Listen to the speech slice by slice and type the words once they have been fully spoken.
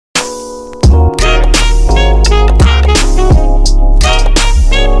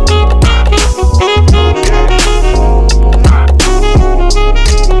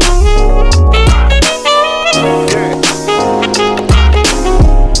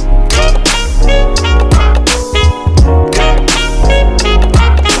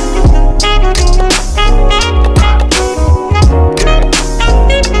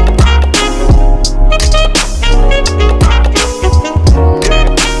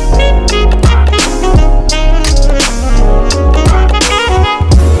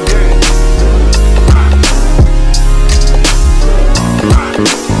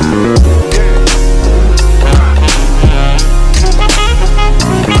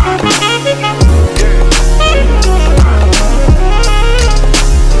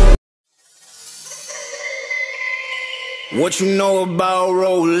What you know about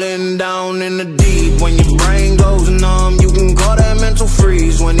rolling down in the deep? When your brain goes numb, you can call that mental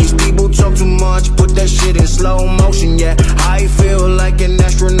freeze. When these people talk too much, put that shit in slow motion. Yeah, I feel like an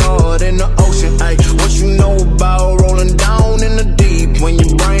astronaut in the ocean. Ay, what you know about rolling down in the deep? When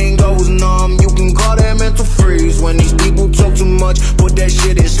your brain goes numb, you can call that mental freeze. When these people talk too much, put that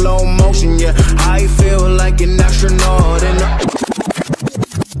shit in slow motion. Yeah, I feel like an astronaut in the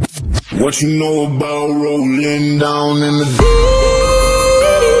What you know about rolling down in the deep?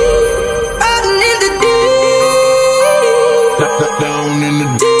 Riding in the deep. Down in the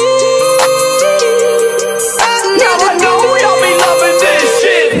deep. Now I know y'all be loving this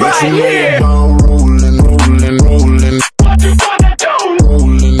shit right here. Rolling, rolling, rolling. What you gonna do?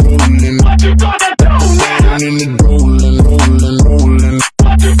 Rolling, rolling. What you gonna do now? Down in the rolling, rolling, rolling.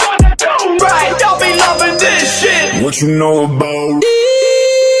 What you gonna do? Right, y'all be loving this shit. What you know about?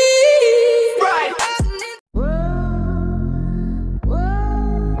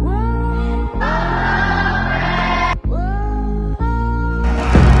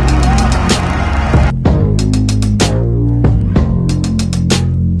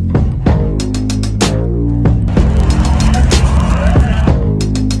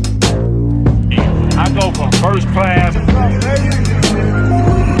 First class.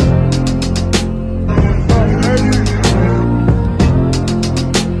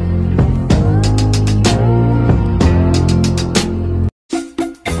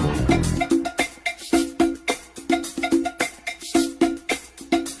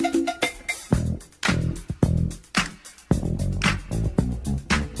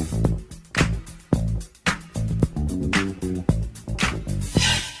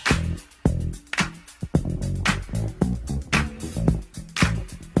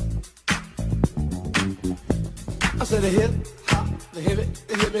 I said the hip hop, the hip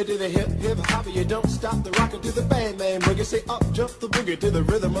it to the hip hop. You don't stop the rocker to the bang bang boogie. Say up jump the boogie to the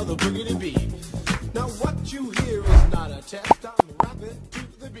rhythm of the boogie to beat. Now what you hear is not a test. I'm rapping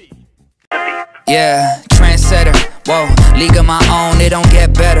to the beat. Yeah, trendsetter, whoa, league of my own, it don't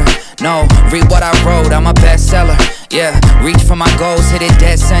get better. No, read what I wrote, I'm a bestseller. Yeah, reach for my goals, hit it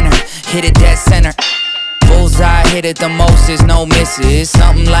dead center, hit it dead center. Bullseye, hit it the most, there's no misses.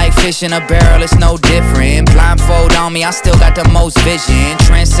 Something like fish in a barrel, it's no different. Blindfold on me, I still got the most vision.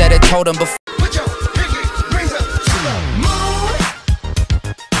 Trendsetter told him before. Put your pinky rings up to the moon.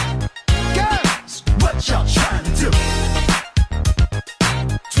 Girls, what y'all trying to do?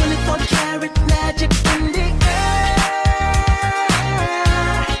 24 karat magic in the air.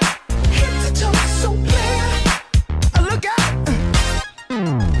 Hit the toe so clear. Look out.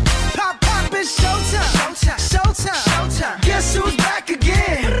 Pop, pop, it's showtime. Showtime. Guess who's back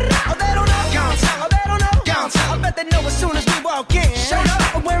again? Oh, they don't know. Oh, they don't know. I bet they know as soon as we walk in.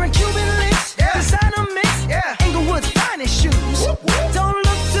 I'm wearing Cuban links, designer mix, Inglewood's finest shoes. Don't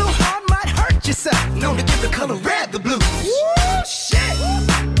look too hard, might hurt yourself. Known to give the color red the blues. Woo, shit.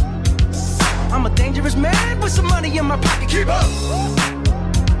 I'm a dangerous man with some money in my pocket. Keep up.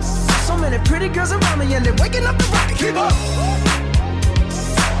 So many pretty girls around me and they're waking up the rocket. Keep up.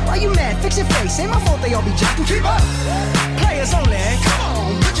 Why you mad? Fix your face. Ain't my fault they all be jocking. Keep up. Players only. Come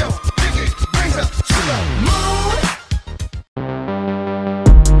on, put your pinky rings up to the moon.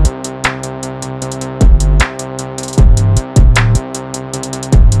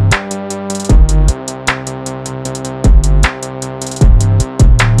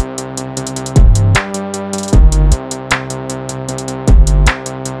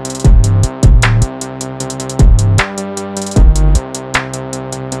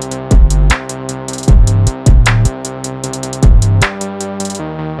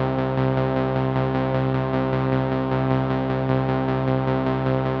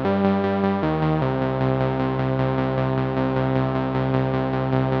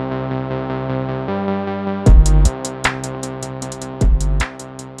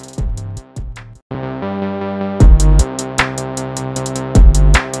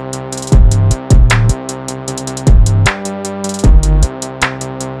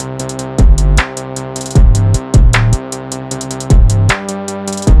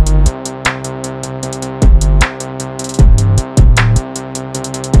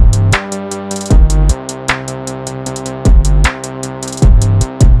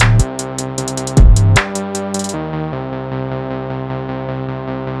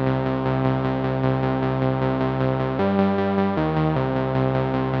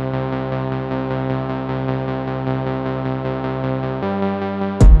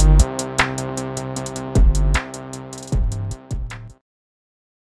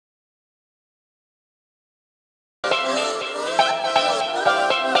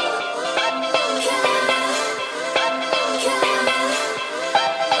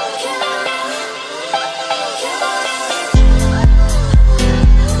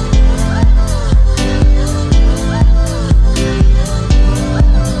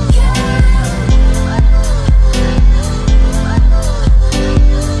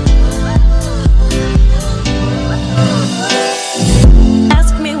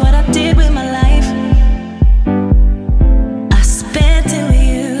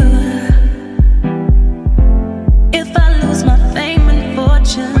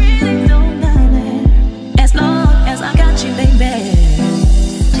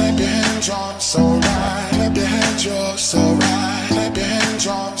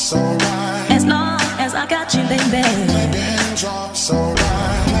 baby. Let your hand drop so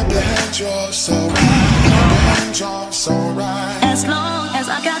right. Let your hand drop so right. Let your hand drop so right. As long as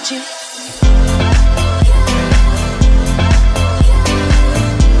I got you.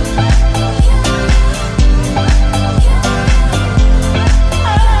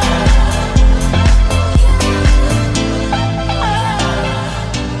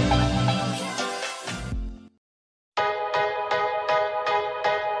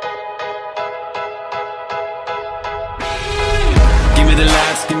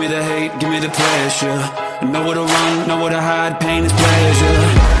 Give me the hate, give me the pressure. Know where to run, know where to hide, pain is pleasure.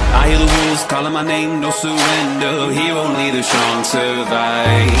 I hear the wolves calling my name, no surrender. Here only the strong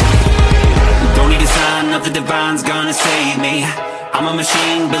survive. Don't need a sign, nothing divine's gonna save me. I'm a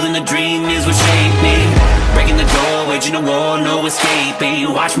machine, building a dream is what shaped me. Breaking the door, waging a war, no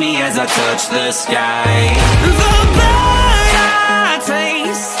escaping. Watch me as I touch the sky. The blood I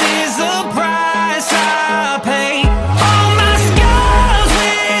taste is the price I pay.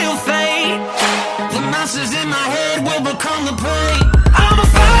 In my head will become the prey. I'm a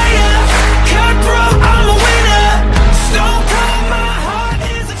fire, cutthroat, I'm a winner. Stone cold, my heart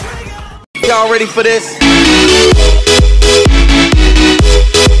is a trigger. Y'all ready for this?